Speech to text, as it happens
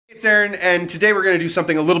It's Aaron, and today we're going to do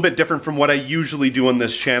something a little bit different from what I usually do on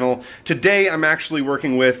this channel. Today I'm actually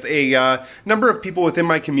working with a number of people within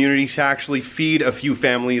my community to actually feed a few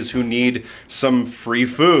families who need some free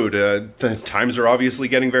food. The times are obviously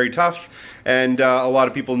getting very tough, and a lot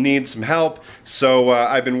of people need some help. So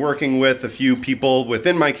I've been working with a few people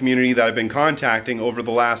within my community that I've been contacting over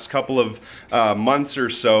the last couple of months or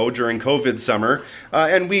so during COVID summer,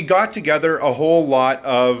 and we got together a whole lot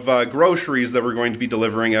of groceries that we're going to be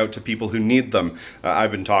delivering out to people who need them.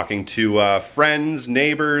 I've been talking to friends,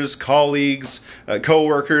 neighbors, colleagues,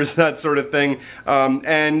 co-workers, that sort of thing,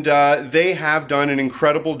 and they have done an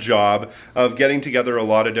incredible job of getting together a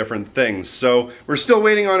lot of different things. So we're still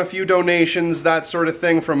waiting on a few donations, that sort of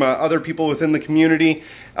thing, from other people within the community.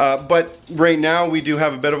 But right now we do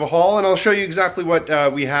have a bit of a haul, and I'll show you exactly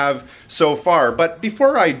what we have so far. But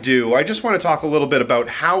before I do, I just want to talk a little bit about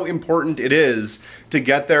how important it is to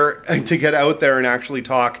get out there and actually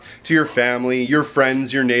talk to your family, your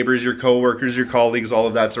friends, your neighbors, your coworkers, your colleagues, all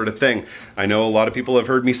of that sort of thing. I know a lot of people have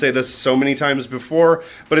heard me say this so many times before,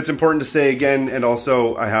 but it's important to say again. And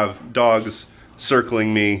also, I have dogs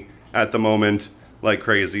circling me at the moment like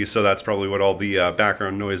crazy, so that's probably what all the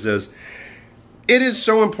background noise is. It is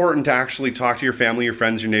so important to actually talk to your family, your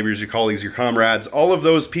friends, your neighbors, your colleagues, your comrades, all of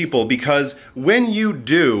those people, because when you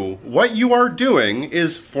do, what you are doing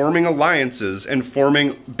is forming alliances and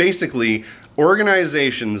forming basically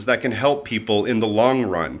organizations that can help people in the long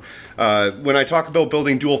run. When I talk about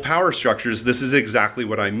building dual power structures, this is exactly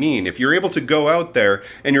what I mean. If you're able to go out there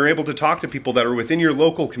and you're able to talk to people that are within your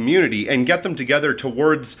local community and get them together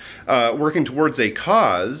towards working towards a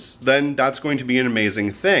cause, then that's going to be an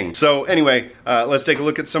amazing thing. So anyway, let's take a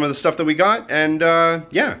look at some of the stuff that we got, and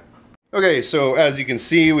yeah. Okay, so as you can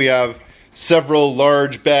see, we have several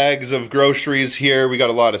large bags of groceries here. We got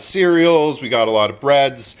a lot of cereals, we got a lot of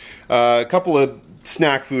breads, a couple of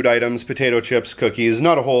snack food items, potato chips, cookies,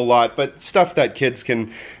 not a whole lot, but stuff that kids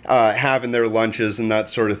can have in their lunches and that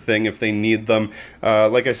sort of thing if they need them.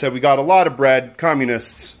 Like I said, we got a lot of bread.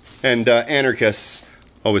 Communists and anarchists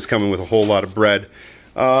always coming with a whole lot of bread.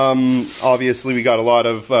 Obviously, we got a lot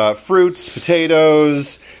of fruits,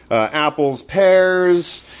 potatoes, apples,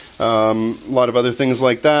 pears, a lot of other things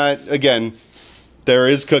like that. Again, there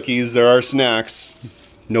is cookies, there are snacks.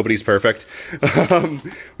 Nobody's perfect.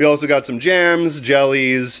 We also got some jams,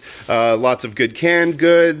 jellies, lots of good canned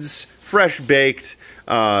goods, fresh baked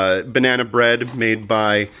banana bread made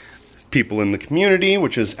by people in the community,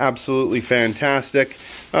 which is absolutely fantastic.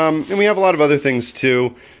 And we have a lot of other things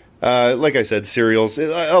too. Like I said, cereals.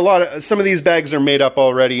 Some of these bags are made up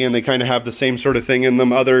already, and they kind of have the same sort of thing in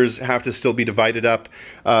them. Others have to still be divided up,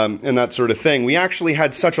 and that sort of thing. We actually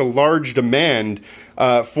had such a large demand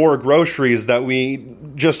for groceries that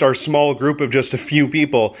our small group of just a few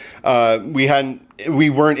people, we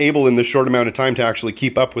weren't able in this short amount of time to actually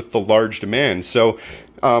keep up with the large demand. So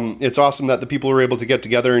it's awesome that the people were able to get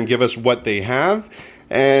together and give us what they have.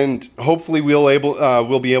 And hopefully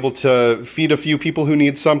we'll be able to feed a few people who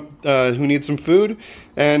need some food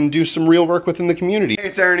and do some real work within the community. Hey,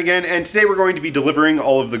 it's Aaron again, and today we're going to be delivering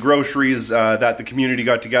all of the groceries that the community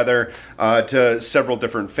got together to several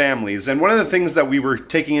different families. And one of the things that we were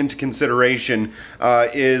taking into consideration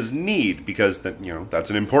is need, because that's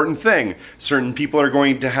an important thing. Certain people are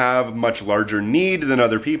going to have much larger need than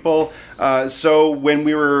other people. So when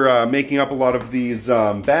we were making up a lot of these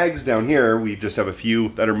bags down here, we just have a few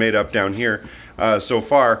that are made up down here. So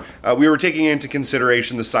far, we were taking into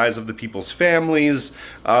consideration the size of the people's families,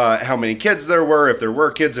 how many kids there were, if there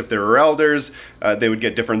were kids, if there were elders, they would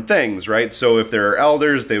get different things, right? So if there are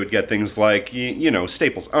elders, they would get things like,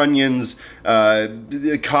 staples, onions,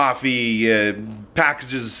 coffee,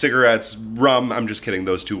 packages of cigarettes, rum. I'm just kidding,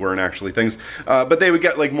 those two weren't actually things. But they would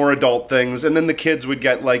get like more adult things, and then the kids would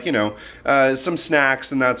get like, some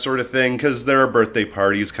snacks and that sort of thing, because there are birthday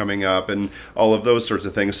parties coming up and all of those sorts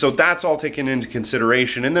of things. So that's all taken into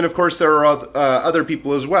consideration. And then of course there are other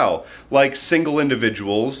people as well, like single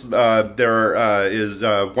individuals. There is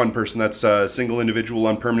one person that's a single individual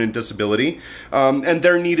on permanent disability, and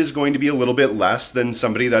their need is going to be a little bit less than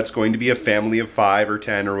somebody that's going to be a family of 5 or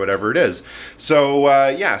 10 or whatever it is. So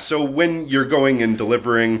yeah, so when you're going and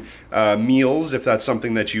delivering meals, if that's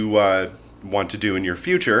something that you want to do in your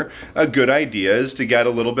future, a good idea is to get a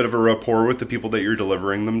little bit of a rapport with the people that you're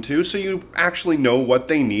delivering them to, so you actually know what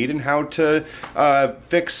they need and how to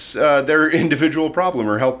fix their individual problem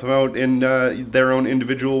or help them out in their own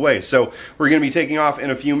individual way. So we're going to be taking off in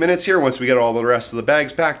a few minutes here once we get all the rest of the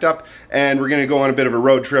bags packed up, and we're going to go on a bit of a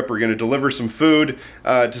road trip. We're going to deliver some food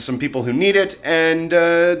to some people who need it, and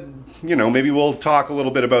maybe we'll talk a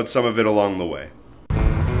little bit about some of it along the way.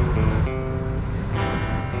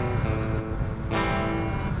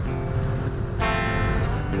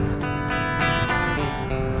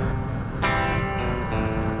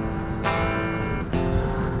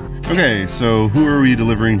 Okay, so who are we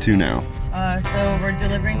delivering to now? So we're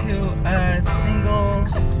delivering to a single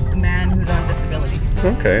man who's on disability.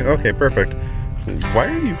 Okay, okay, perfect. Why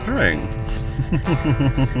are you crying?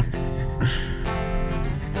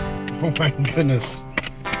 Oh my goodness.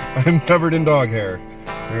 I'm covered in dog hair.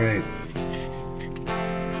 All right.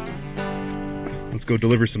 Let's go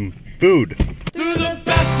deliver some food. Through the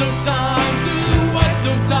best of times, through the worst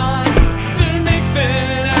of times, through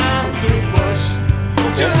Nixon and through Bush.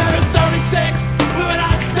 236, when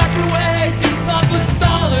I stuck away, you fought for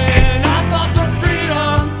Stalin, I fought for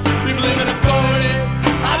freedom. We believe in authority,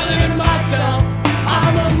 I believe in myself.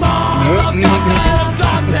 I'm a mom, I'm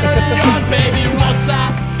Dom Perignon, baby, what's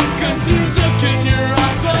that? Confused look in your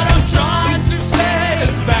eyes, what I'm trying to say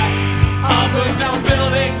is that I'll burn down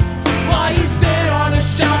buildings while you sit on a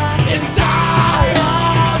shelf inside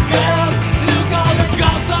of them. Look all the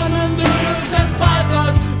cops on the looters and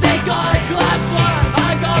pythons. They call it class war,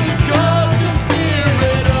 I call the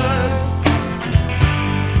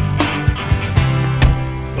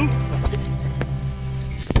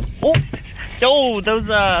Oh, those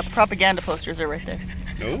propaganda posters are right there.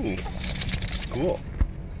 Oh, cool.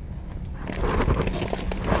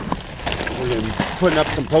 We're going to be putting up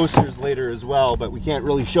some posters later as well, but we can't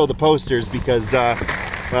really show the posters because,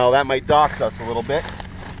 well, that might dox us a little bit.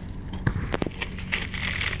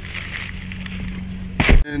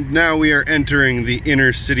 And now we are entering the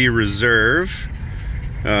inner city reserve.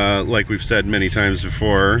 Like we've said many times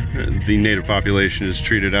before, the native population is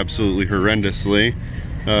treated absolutely horrendously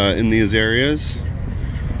in these areas.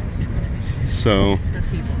 So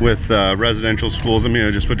with residential schools, I'm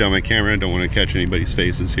gonna just put down my camera. I don't want to catch anybody's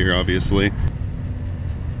faces here, obviously.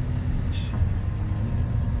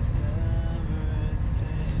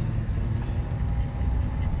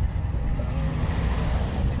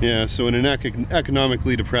 Yeah, so in an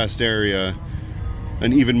economically depressed area,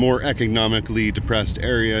 an even more economically depressed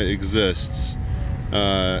area exists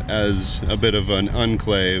as a bit of an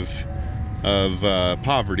enclave of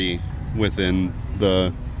poverty within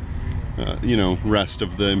the you know, rest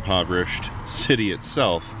of the impoverished city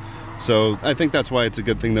itself. So I think that's why it's a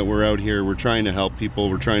good thing that we're out here. We're trying to help people,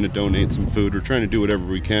 we're trying to donate some food, we're trying to do whatever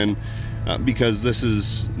we can, because this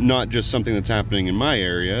is not just something that's happening in my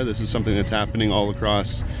area, this is something that's happening all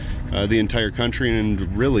across the entire country and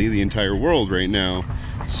really the entire world right now.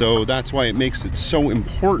 So that's why it makes it so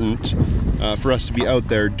important for us to be out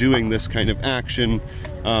there doing this kind of action,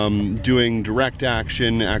 doing direct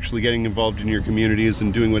action, actually getting involved in your communities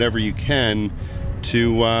and doing whatever you can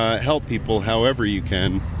to help people however you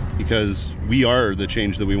can, because we are the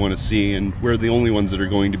change that we want to see, and we're the only ones that are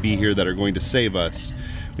going to be here that are going to save us.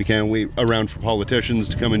 We can't wait around for politicians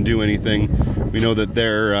to come and do anything. We know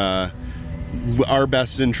that our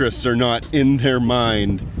best interests are not in their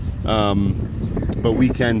mind, but we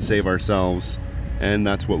can save ourselves, and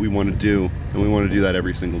that's what we want to do, and we want to do that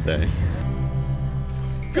every single day.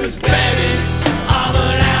 'Cause baby, I'm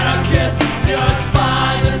an anarchist, you're a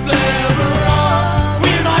spineless liberal.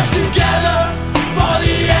 We march together for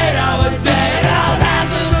the 8-hour day, held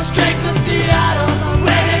hands in the streets of Seattle.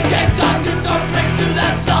 When it came time to throw bricks to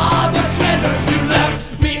that starbucks window, you left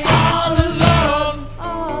me all alone,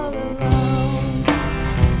 all alone.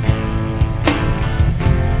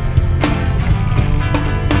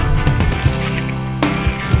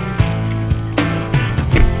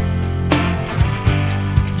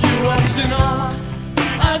 You watched in awe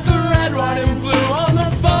at the red, white, and blue on the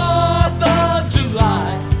 4th of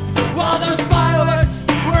July. While those fireworks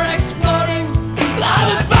were exploding, I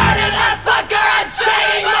was burning that fucker and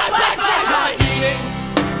shaking my legs and not eating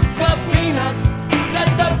the peanuts that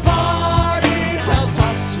the parties held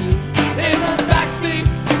tossed you in the backseat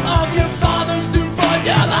of your father's new Ford.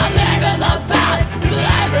 You're my leg on the ballot, you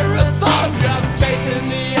labor reform. You have faith in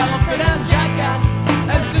the elephant and jackass,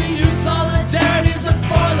 and to you solidarity's a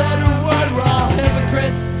 4-letter word. We're all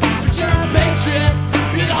hypocrites, but you're a patriot.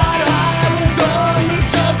 You thought I was only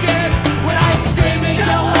joking when I was screaming,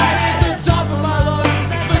 "Go away!" at the top of my lungs.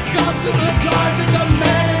 The cops in the cars and the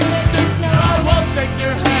men in the suits. Now I won't take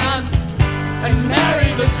your hand and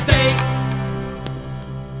marry the state.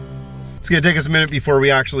 It's going to take us a minute before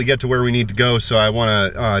we actually get to where we need to go, so I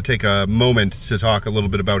want to take a moment to talk a little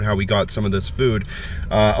bit about how we got some of this food.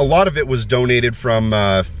 A lot of it was donated from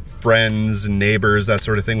friends and neighbors, that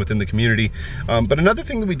sort of thing within the community. But another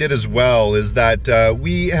thing that we did as well is that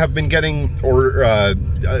we have been getting a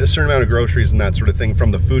certain amount of groceries and that sort of thing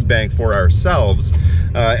from the food bank for ourselves.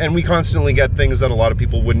 And we constantly get things that a lot of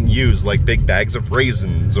people wouldn't use, like big bags of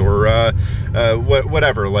raisins, or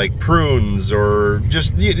whatever, like prunes, or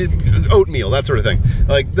just oatmeal, that sort of thing.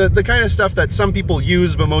 Like the kind of stuff that some people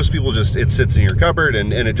use, but most people just, it sits in your cupboard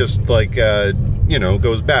and it just like, you know,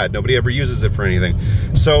 goes bad. Nobody ever uses it for anything.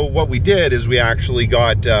 So what we did is we actually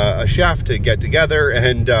got a chef to get together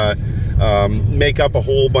and make up a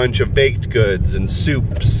whole bunch of baked goods and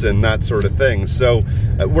soups and that sort of thing. So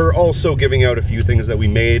we're also giving out a few things that we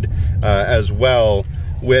made as well,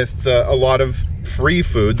 with a lot of free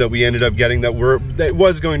food that we ended up getting that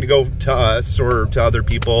was going to go to us or to other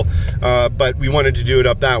people, but we wanted to do it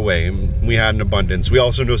up that way. We had an abundance. We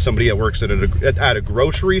also know somebody that works at a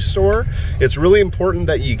grocery store. It's really important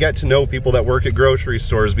that you get to know people that work at grocery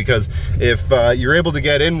stores, because if you're able to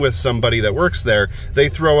get in with somebody that works there, they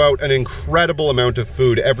throw out an incredible amount of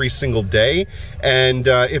food every single day, and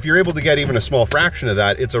if you're able to get even a small fraction of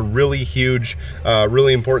that, it's a really huge,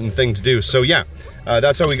 really important thing to do. So yeah,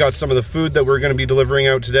 that's how we got some of the food that we're going to be delivering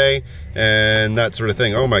out today, and that sort of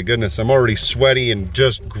thing. Oh my goodness, I'm already sweaty and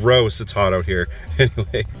just gross. It's hot out here.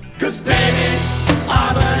 Anyway. 'Cause baby,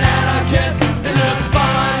 I'm an anarchist in the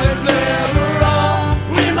spineless liberal.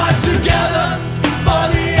 We march together for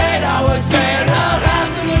the 8-hour day and held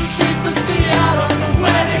hands in the streets of Seattle.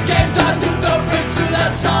 When it came time to throw bricks through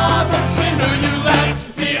that Starbucks window, you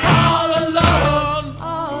left me all alone,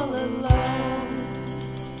 all alone.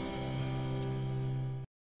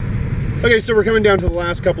 Okay, so we're coming down to the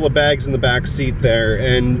last couple of bags in the back seat there,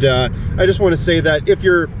 and I just want to say that if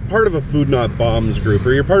you're part of a Food Not Bombs group,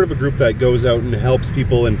 or you're part of a group that goes out and helps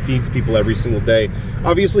people and feeds people every single day,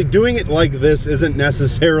 obviously doing it like this isn't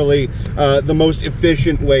necessarily the most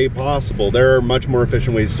efficient way possible. There are much more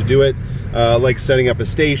efficient ways to do it, like setting up a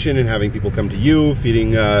station and having people come to you,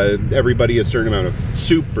 feeding everybody a certain amount of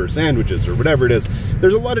soup or sandwiches or whatever it is.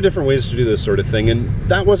 There's a lot of different ways to do this sort of thing, and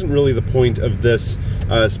that wasn't really the point of this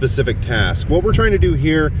specific task. What we're trying to do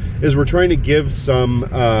here is we're trying to give some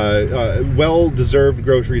well-deserved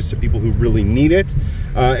groceries to people who really need it,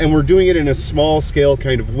 and we're doing it in a small scale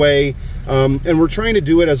kind of way, and we're trying to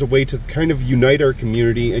do it as a way to kind of unite our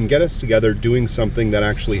community and get us together doing something that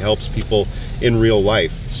actually helps people in real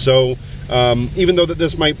life. So even though that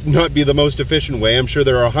this might not be the most efficient way, I'm sure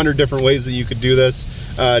there are 100 different ways that you could do this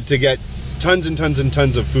to get tons and tons and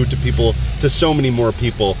tons of food to people, to so many more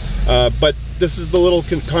people. But this is the little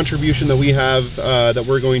contribution that we have that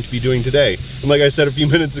we're going to be doing today. And like I said a few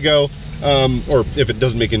minutes ago, or if it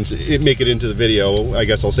doesn't make it into the video, I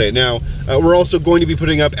guess I'll say it now, we're also going to be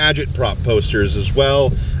putting up agitprop posters as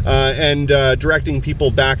well, and directing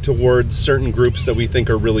people back towards certain groups that we think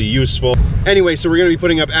are really useful. Anyway, so we're going to be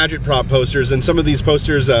putting up agitprop posters, and some of these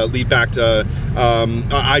posters lead back to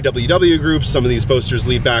IWW groups. Some of these posters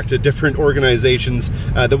lead back to different organizations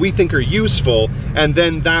that we think are useful, and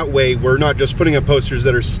then that way we're not just putting up posters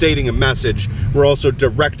that are stating a message, we're also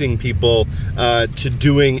directing people to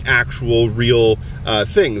doing actual real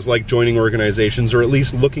things, like joining organizations, or at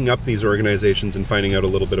least looking up these organizations and finding out a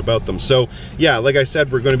little bit about them. So yeah, like I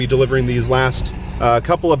said, we're going to be delivering these last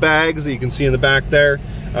couple of bags that you can see in the back there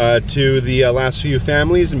to the last few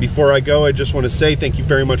families. And before I go, I just want to say thank you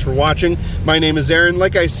very much for watching. My name is Aaron.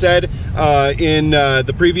 Like I said in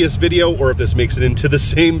the previous video, or if this makes it into the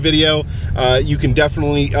same video, you can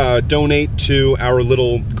definitely donate to our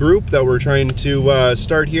little group that we're trying to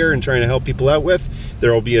start here and trying to help people out with.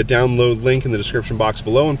 There will be a download link in the description box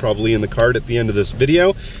below, and probably in the card at the end of this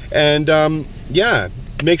video. And yeah,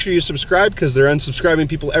 make sure you subscribe, because they're unsubscribing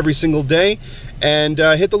people every single day, and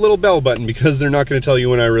hit the little bell button, because they're not going to tell you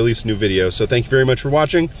when I release new videos. So thank you very much for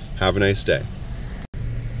watching. Have a nice day.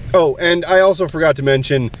 Oh, and I also forgot to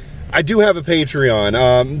mention, I do have a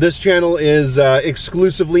Patreon. This channel is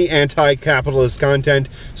exclusively anti-capitalist content,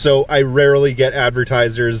 so I rarely get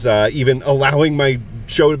advertisers even allowing my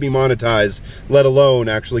show to be monetized, let alone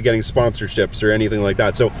actually getting sponsorships or anything like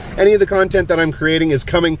that. So any of the content that I'm creating is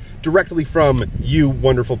coming directly from you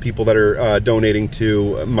wonderful people that are donating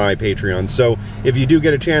to my Patreon. So if you do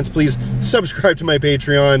get a chance, please subscribe to my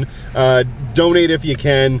Patreon, donate if you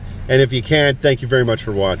can, and if you can't, thank you very much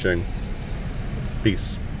for watching.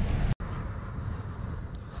 Peace.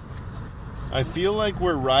 I feel like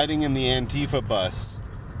we're riding in the Antifa bus,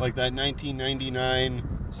 like that 1999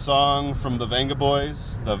 song from the Venga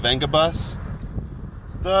Boys, the Venga Bus.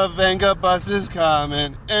 The Venga Bus is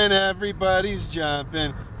coming and everybody's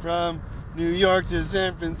jumping from New York to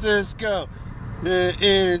San Francisco, the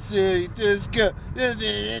inner city disco.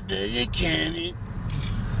 You can't eat.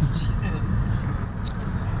 Jesus.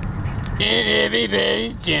 And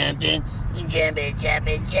everybody's jumping, jumping,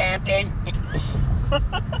 jumping, jumping.